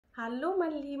Hallo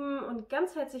meine Lieben und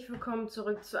ganz herzlich willkommen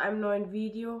zurück zu einem neuen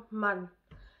Video. Mann,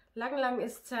 lang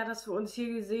ist es her, dass wir uns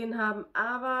hier gesehen haben,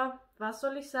 aber was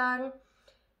soll ich sagen?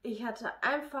 Ich hatte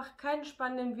einfach keine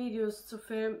spannenden Videos zu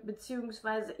filmen,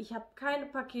 beziehungsweise ich habe keine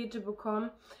Pakete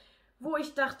bekommen, wo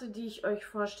ich dachte, die ich euch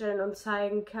vorstellen und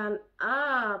zeigen kann.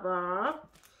 Aber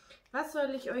was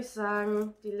soll ich euch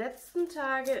sagen? Die letzten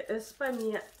Tage ist bei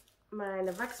mir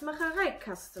meine Wachsmacherei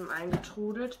Custom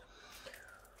eingetrudelt.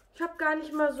 Ich habe gar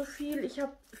nicht mal so viel. Ich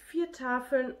habe 4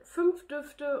 Tafeln, 5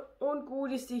 Düfte und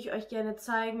Goodies, die ich euch gerne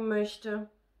zeigen möchte.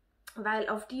 Weil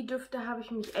auf die Düfte habe ich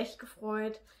mich echt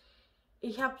gefreut.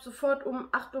 Ich habe sofort um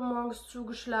 8 Uhr morgens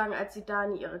zugeschlagen, als die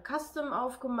Dani ihre Custom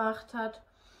aufgemacht hat.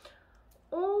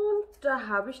 Und da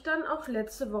habe ich dann auch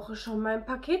letzte Woche schon mein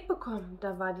Paket bekommen.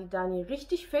 Da war die Dani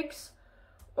richtig fix.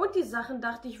 Und die Sachen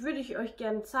dachte ich, würde ich euch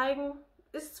gerne zeigen.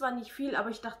 Ist zwar nicht viel, aber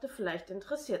ich dachte, vielleicht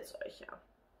interessiert es euch ja.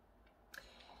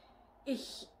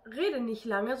 Ich rede nicht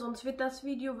lange, sonst wird das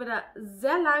Video wieder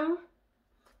sehr lang.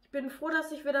 Ich bin froh,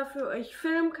 dass ich wieder für euch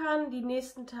filmen kann. Die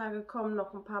nächsten Tage kommen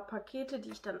noch ein paar Pakete, die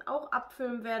ich dann auch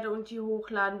abfilmen werde und die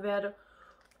hochladen werde.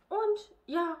 Und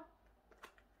ja,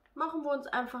 machen wir uns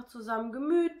einfach zusammen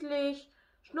gemütlich,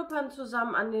 schnuppern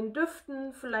zusammen an den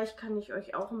Düften. Vielleicht kann ich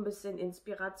euch auch ein bisschen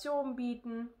Inspiration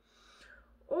bieten.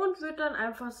 Und würde dann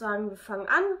einfach sagen, wir fangen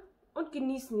an und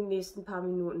genießen die nächsten paar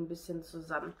Minuten ein bisschen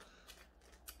zusammen.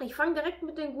 Ich fange direkt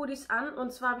mit den Goodies an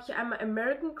und zwar habe ich hier einmal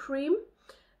American Cream.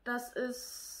 Das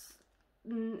ist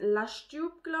ein Lush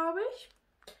Dupe, glaube ich.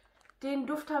 Den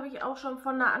Duft habe ich auch schon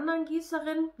von einer anderen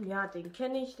Gießerin. Ja, den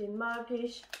kenne ich, den mag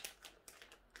ich.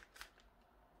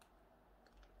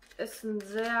 Ist ein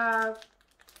sehr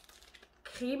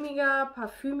cremiger,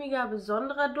 parfümiger,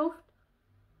 besonderer Duft,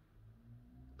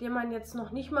 den man jetzt noch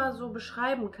nicht mal so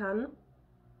beschreiben kann.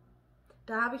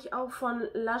 Da habe ich auch von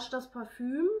Lush das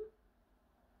Parfüm.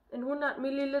 In 100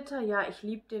 Milliliter, ja, ich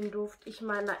liebe den Duft. Ich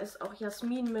meine, da ist auch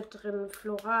Jasmin mit drin,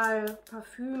 floral,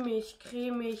 parfümig,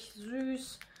 cremig,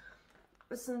 süß.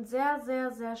 Ist ein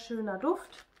sehr schöner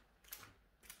Duft.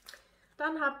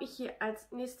 Dann habe ich hier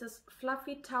als nächstes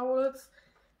Fluffy Towels.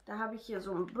 Da habe ich hier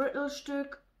so ein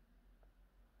Brittle-Stück.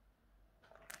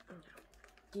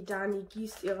 Die Dani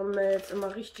gießt ihre Melts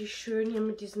immer richtig schön hier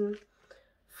mit diesen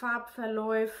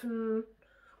Farbverläufen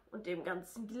und dem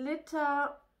ganzen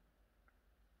Glitter.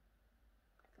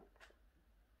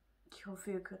 Ich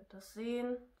hoffe, ihr könnt das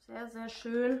sehen. Sehr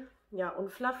schön. Ja, und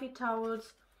Fluffy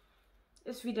Towels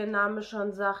ist, wie der Name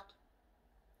schon sagt,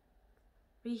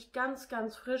 riecht ganz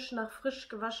frisch nach frisch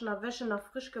gewaschener Wäsche, nach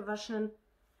frisch gewaschenen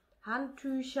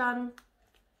Handtüchern.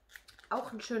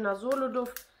 Auch ein schöner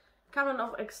Solo-Duft. Kann man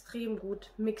auch extrem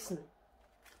gut mixen.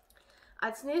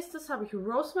 Als nächstes habe ich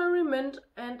Rosemary Mint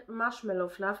and Marshmallow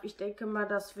Fluff. Ich denke mal,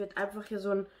 das wird einfach hier so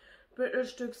ein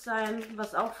Brittle-Stück sein,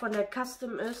 was auch von der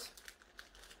Custom ist,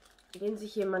 den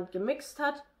sich jemand gemixt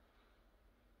hat.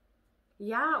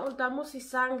 Ja, und da muss ich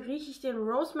sagen, rieche ich den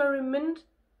Rosemary Mint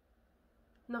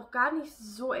noch gar nicht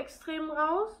so extrem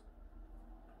raus.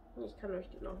 Ich kann euch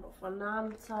den auch noch von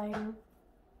nahem zeigen.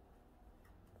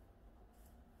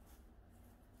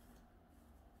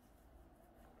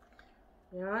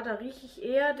 Ja, da rieche ich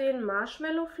eher den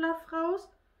Marshmallow Fluff raus.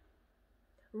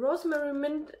 Rosemary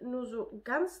Mint nur so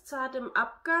ganz zart im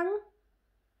Abgang.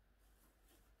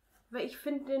 Weil ich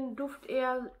finde den Duft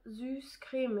eher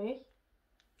süß-cremig.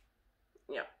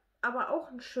 Ja, aber auch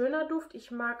ein schöner Duft.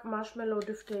 Ich mag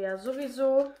Marshmallow-Düfte ja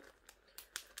sowieso.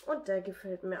 Und der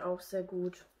gefällt mir auch sehr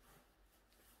gut.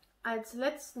 Als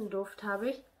letzten Duft habe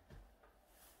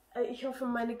ich hoffe,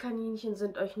 meine Kaninchen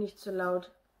sind euch nicht zu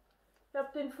laut. Ich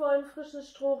habe den vollen frisches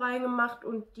Stroh reingemacht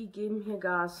und die geben hier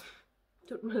Gas.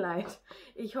 Tut mir leid.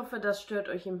 Ich hoffe, das stört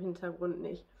euch im Hintergrund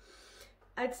nicht.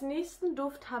 Als nächsten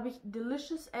Duft habe ich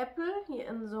Delicious Apple, hier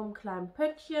in so einem kleinen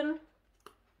Pöttchen.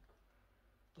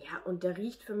 Ja, und der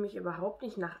riecht für mich überhaupt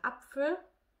nicht nach Apfel,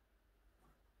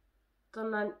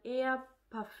 sondern eher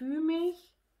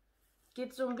parfümig.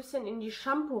 Geht so ein bisschen in die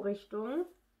Shampoo-Richtung.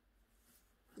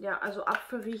 Ja, also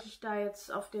Apfel rieche ich da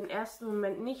jetzt auf den ersten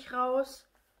Moment nicht raus.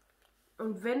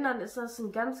 Und wenn, dann ist das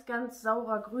ein ganz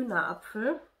saurer grüner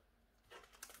Apfel.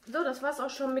 So, das war's auch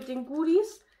schon mit den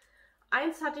Goodies.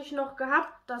 Eins hatte ich noch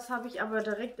gehabt, das habe ich aber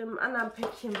direkt im anderen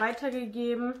Päckchen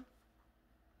weitergegeben.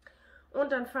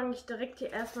 Und dann fange ich direkt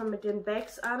hier erstmal mit den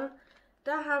Bags an.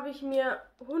 Da habe ich mir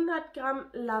 100 Gramm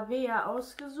Lavea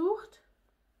ausgesucht.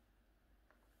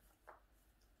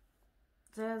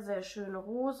 Sehr schöne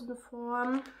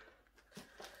Rosenform.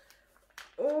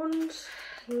 Und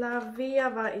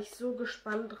Lavea war ich so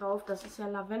gespannt drauf. Das ist ja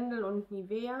Lavendel und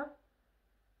Nivea.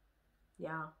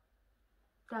 Ja.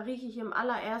 Da rieche ich im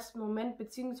allerersten Moment,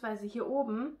 beziehungsweise hier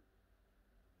oben,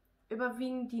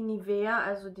 überwiegend die Nivea,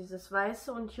 also dieses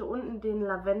Weiße, und hier unten den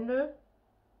Lavendel.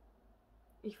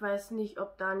 Ich weiß nicht,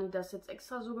 ob Dani das jetzt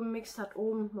extra so gemixt hat,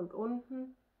 oben und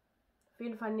unten. Auf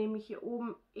jeden Fall nehme ich hier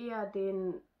oben eher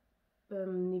den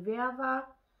Nivea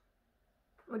wahr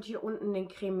und hier unten den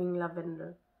cremigen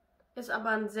Lavendel. Ist aber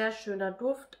ein sehr schöner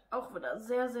Duft, auch wieder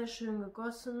sehr, sehr schön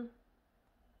gegossen.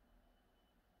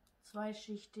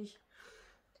 Zweischichtig.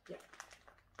 Ja.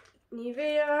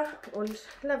 Nivea und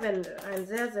Lavendel, ein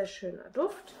sehr, sehr schöner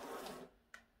Duft.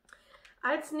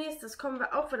 Als nächstes kommen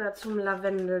wir auch wieder zum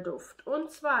Lavendelduft.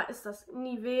 Und zwar ist das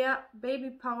Nivea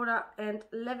Baby Powder and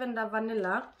Lavender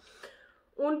Vanilla.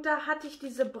 Und da hatte ich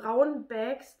diese braunen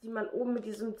Bags, die man oben mit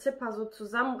diesem Zipper so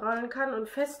zusammenrollen kann und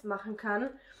festmachen kann.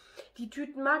 Die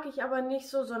Tüten mag ich aber nicht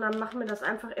so, sondern mache mir das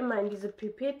einfach immer in diese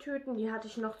PP-Tüten. Die hatte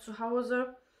ich noch zu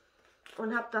Hause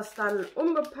und habe das dann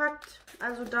umgepackt.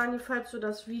 Also Dani, falls du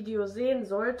das Video sehen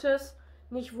solltest,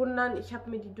 nicht wundern, ich habe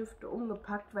mir die Düfte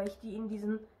umgepackt, weil ich die in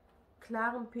diesen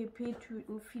klaren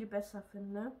PP-Tüten viel besser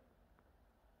finde.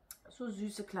 So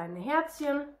süße kleine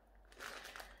Herzchen.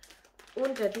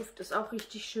 Und der Duft ist auch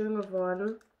richtig schön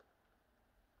geworden.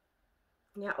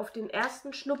 Ja, auf den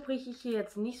ersten Schnupp rieche ich hier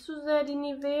jetzt nicht so sehr die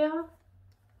Nivea,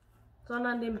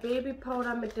 sondern den Baby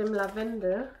Powder mit dem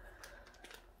Lavendel.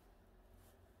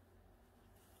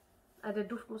 Also der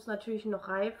Duft muss natürlich noch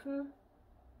reifen.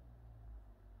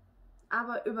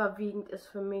 Aber überwiegend ist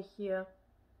für mich hier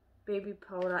Baby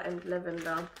Powder and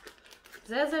Lavender.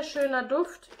 Sehr, sehr schöner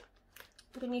Duft.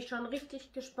 Bin ich schon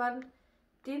richtig gespannt,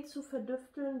 den zu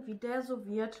verdüfteln, wie der so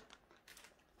wird.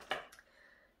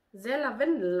 Sehr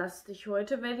lavendellastig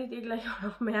heute, werdet ihr gleich auch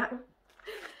noch merken.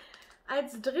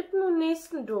 Als dritten und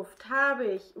nächsten Duft habe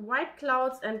ich White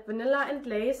Clouds and Vanilla and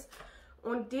Lace.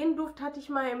 Und den Duft hatte ich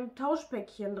mal im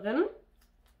Tauschpäckchen drin.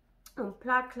 Ein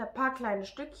paar kleine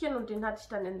Stückchen und den hatte ich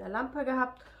dann in der Lampe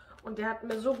gehabt. Und der hat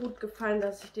mir so gut gefallen,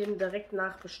 dass ich den direkt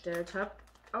nachbestellt habe.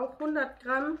 Auch 100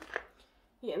 Gramm.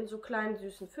 Hier in so kleinen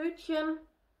süßen Pfötchen.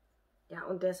 Ja,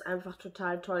 und der ist einfach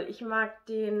total toll. Ich mag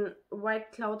den White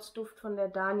Clouds Duft von der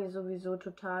Dani sowieso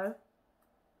total.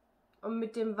 Und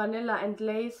mit dem Vanilla and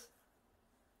Lace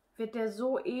wird der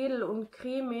so edel und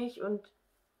cremig und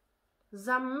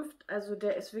sanft. Also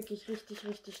der ist wirklich richtig,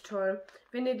 richtig toll.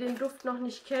 Wenn ihr den Duft noch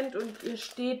nicht kennt und ihr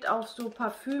steht auf so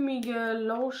parfümige,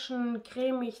 Lotion,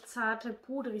 cremig, zarte,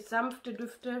 pudrig, sanfte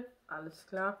Düfte, alles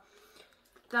klar,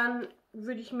 dann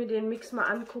würde ich mir den Mix mal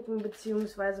angucken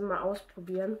bzw. mal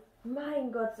ausprobieren.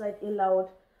 Mein Gott, seid ihr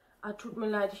laut. Ah, tut mir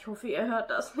leid, ich hoffe, ihr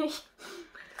hört das nicht.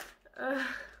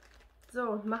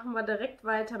 So, machen wir direkt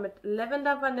weiter mit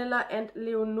Lavender Vanilla and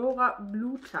Leonora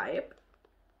Blue Type.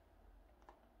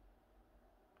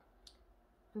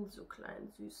 In so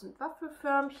kleinen süßen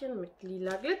Waffelförmchen mit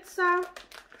lila Glitzer.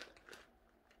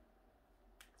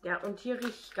 Ja, und hier rieche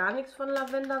ich gar nichts von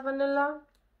Lavender Vanilla,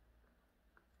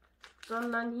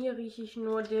 sondern hier rieche ich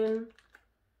nur den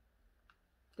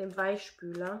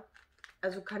Weichspüler.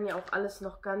 Also kann ja auch alles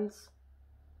noch ganz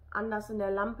anders in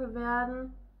der Lampe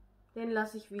werden. Den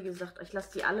lasse ich, wie gesagt, ich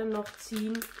lasse die alle noch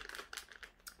ziehen.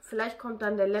 Vielleicht kommt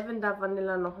dann der Lavender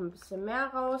Vanilla noch ein bisschen mehr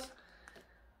raus.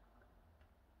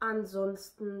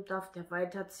 Ansonsten darf der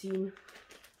weiterziehen.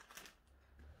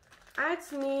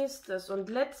 Als nächstes und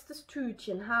letztes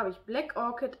Tütchen habe ich Black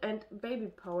Orchid and Baby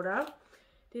Powder.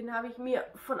 Den habe ich mir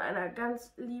von einer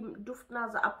ganz lieben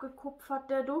Duftnase abgekupfert,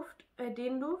 den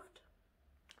Duft.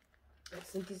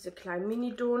 Das sind diese kleinen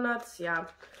Mini-Donuts, ja.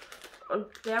 Und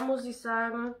der, muss ich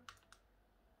sagen,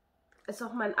 ist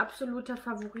auch mein absoluter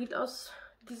Favorit aus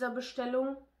dieser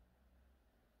Bestellung.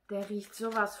 Der riecht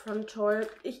sowas von toll.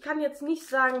 Ich kann jetzt nicht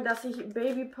sagen, dass ich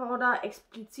Baby Powder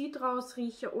explizit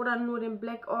rausrieche oder nur den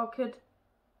Black Orchid.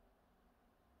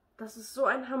 Das ist so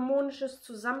ein harmonisches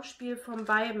Zusammenspiel von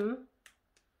beiden.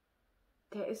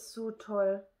 Der ist so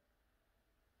toll.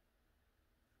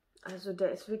 Also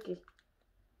der ist wirklich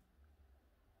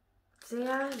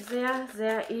sehr, sehr,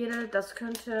 sehr edel. Das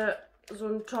könnte so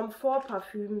ein Tom Ford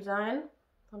Parfüm sein.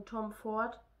 Von Tom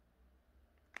Ford.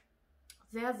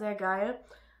 Sehr, sehr geil.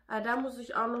 Da muss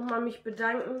ich auch nochmal mich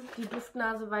bedanken. Die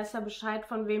Duftnase weiß ja Bescheid,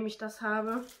 von wem ich das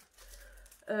habe.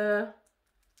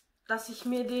 Dass ich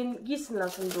mir den gießen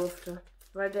lassen durfte.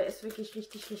 Weil der ist wirklich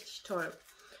richtig, richtig toll.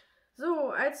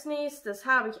 So, als nächstes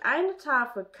habe ich eine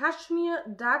Tafel Kaschmir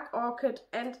Dark Orchid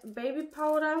and Baby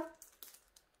Powder.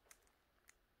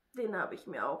 Den habe ich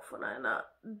mir auch von einer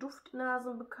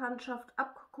Duftnasenbekanntschaft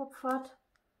abgekupfert.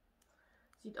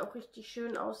 Sieht auch richtig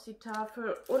schön aus, die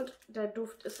Tafel. Und der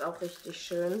Duft ist auch richtig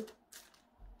schön.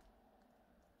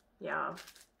 Ja.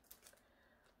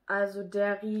 Also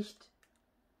der riecht...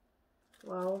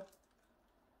 Wow.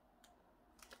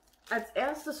 Als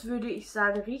erstes würde ich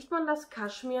sagen, riecht man das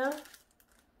Kaschmir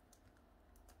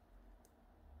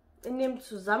in dem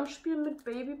Zusammenspiel mit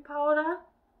Babypowder.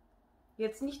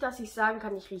 Jetzt nicht, dass ich sagen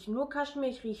kann, ich rieche nur Kaschmir,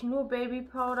 ich rieche nur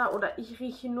Babypowder oder ich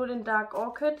rieche nur den Dark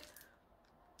Orchid.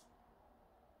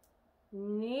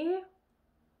 Nee.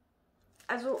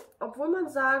 Also, obwohl man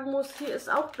sagen muss, hier ist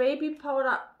auch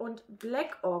Babypowder und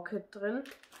Black Orchid drin,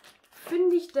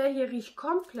 finde ich, der hier riecht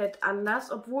komplett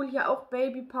anders, obwohl hier auch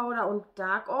Babypowder und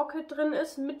Dark Orchid drin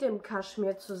ist, mit dem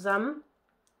Kaschmir zusammen.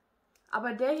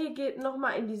 Aber der hier geht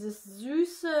nochmal in dieses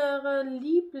süßere,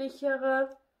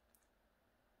 lieblichere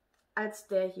als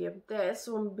der hier. Der ist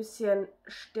so ein bisschen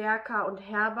stärker und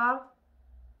herber,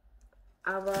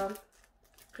 aber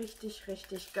richtig,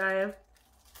 richtig geil.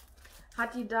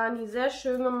 Hat die Dani sehr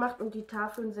schön gemacht und die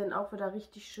Tafeln sehen auch wieder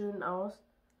richtig schön aus.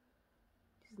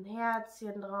 Diesen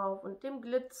Herzchen drauf und dem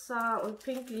Glitzer und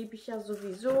Pink liebe ich ja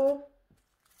sowieso.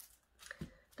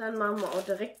 Dann machen wir auch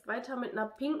direkt weiter mit einer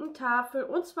pinken Tafel.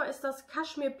 Und zwar ist das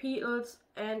Cashmere Petals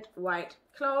and White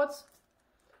Clouds.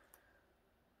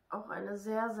 Auch eine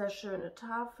sehr, sehr schöne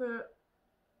Tafel.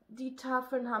 Die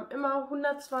Tafeln haben immer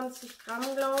 120 Gramm,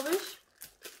 glaube ich.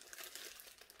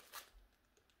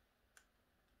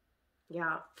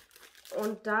 Ja,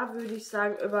 und da würde ich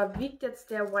sagen, überwiegt jetzt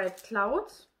der White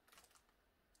Clouds.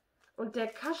 Und der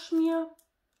Kaschmir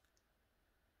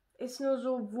ist nur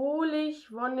so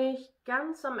wohlig, wonnig,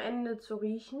 ganz am Ende zu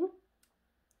riechen.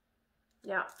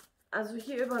 Ja, also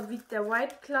hier überwiegt der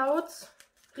White Clouds.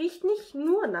 Riecht nicht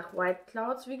nur nach White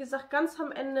Clouds. Wie gesagt, ganz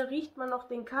am Ende riecht man noch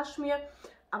den Kaschmir,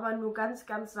 aber nur ganz,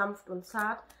 ganz sanft und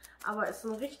zart. Aber ist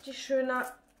ein richtig schöner,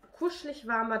 kuschelig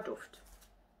warmer Duft.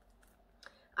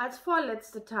 Als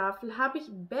vorletzte Tafel habe ich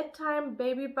Bedtime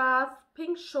Baby Bath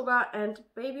Pink Sugar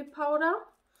and Baby Powder.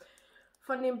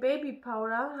 Von dem Baby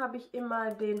Powder habe ich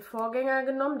immer den Vorgänger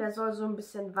genommen. Der soll so ein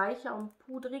bisschen weicher und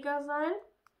pudriger sein.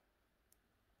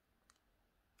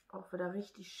 Auch wieder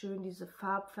richtig schön, diese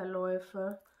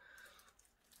Farbverläufe.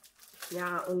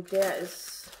 Ja, und der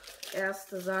ist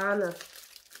erste Sahne.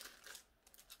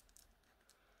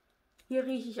 Hier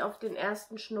rieche ich auf den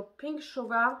ersten Schnupp Pink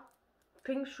Sugar.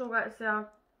 Pink Sugar ist ja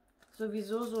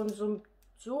sowieso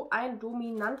so ein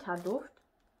dominanter Duft.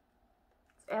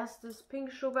 Als erstes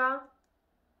Pink Sugar.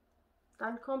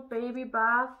 Dann kommt Baby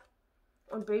Bath.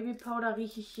 Und Baby Powder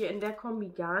rieche ich hier in der Kombi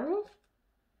gar nicht.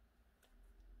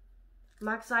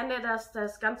 Mag sein, dass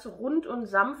das Ganze rund und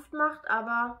sanft macht,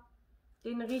 aber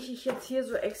den rieche ich jetzt hier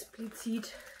so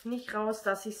explizit nicht raus,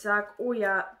 dass ich sage, oh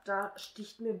ja, da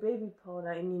sticht mir Baby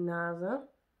Powder in die Nase.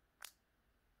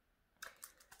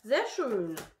 Sehr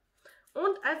schön.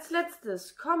 Und als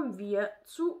letztes kommen wir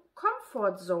zu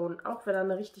Comfort Zone. Auch wieder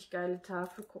eine richtig geile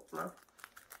Tafel, guck mal.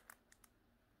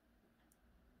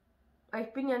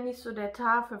 Ich bin ja nicht so der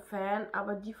Tafel-Fan,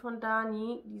 aber die von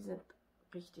Dani, die sind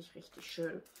richtig, richtig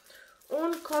schön.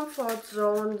 Und Comfort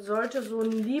Zone sollte so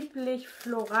ein lieblich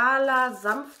floraler,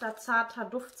 sanfter, zarter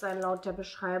Duft sein, laut der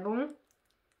Beschreibung.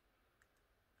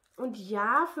 Und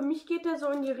ja, für mich geht der so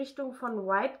in die Richtung von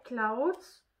White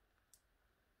Clouds.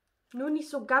 Nur nicht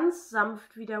so ganz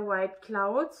sanft wie der White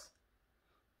Clouds.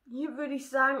 Hier würde ich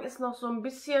sagen, ist noch so ein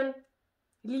bisschen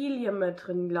Lilie mit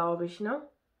drin, glaube ich, ne?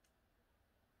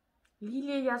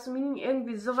 Lilie, Jasmin,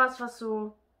 irgendwie sowas, was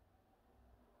so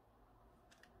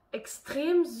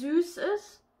extrem süß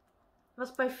ist,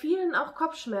 was bei vielen auch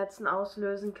Kopfschmerzen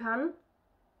auslösen kann.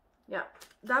 Ja,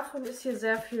 davon ist hier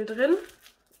sehr viel drin,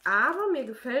 aber mir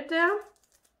gefällt der.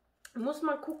 Muss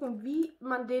man gucken, wie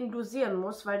man den dosieren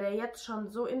muss, weil der jetzt schon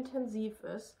so intensiv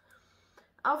ist.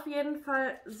 Auf jeden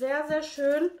Fall sehr, sehr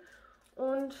schön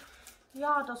und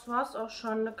ja, das war es auch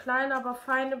schon. Eine kleine, aber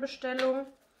feine Bestellung.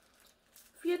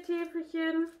 4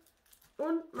 Täfelchen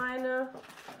und meine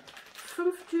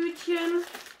 5 Tütchen.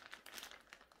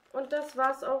 Und das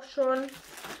war's auch schon.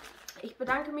 Ich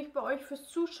bedanke mich bei euch fürs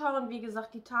Zuschauen. Wie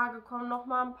gesagt, die Tage kommen noch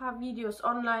mal ein paar Videos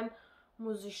online.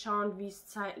 Muss ich schauen, wie ich es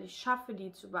zeitlich schaffe,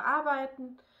 die zu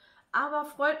bearbeiten. Aber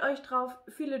freut euch drauf.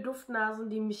 Viele Duftnasen,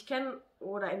 die mich kennen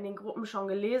oder in den Gruppen schon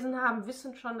gelesen haben,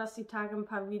 wissen schon, dass die Tage ein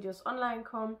paar Videos online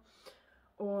kommen.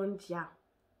 Und ja,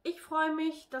 ich freue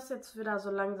mich, dass jetzt wieder so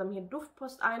langsam hier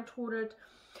Duftpost eintrudelt.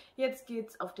 Jetzt geht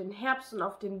es auf den Herbst und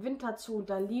auf den Winter zu und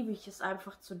da liebe ich es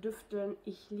einfach zu düfteln.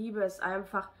 Ich liebe es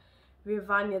einfach. Wir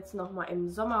waren jetzt nochmal im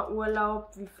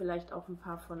Sommerurlaub, wie vielleicht auch ein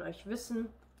paar von euch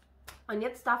wissen. Und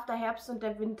jetzt darf der Herbst und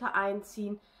der Winter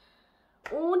einziehen.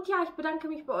 Und ja, ich bedanke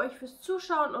mich bei euch fürs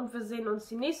Zuschauen und wir sehen uns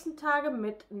die nächsten Tage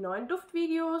mit neuen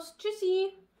Duftvideos.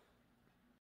 Tschüssi!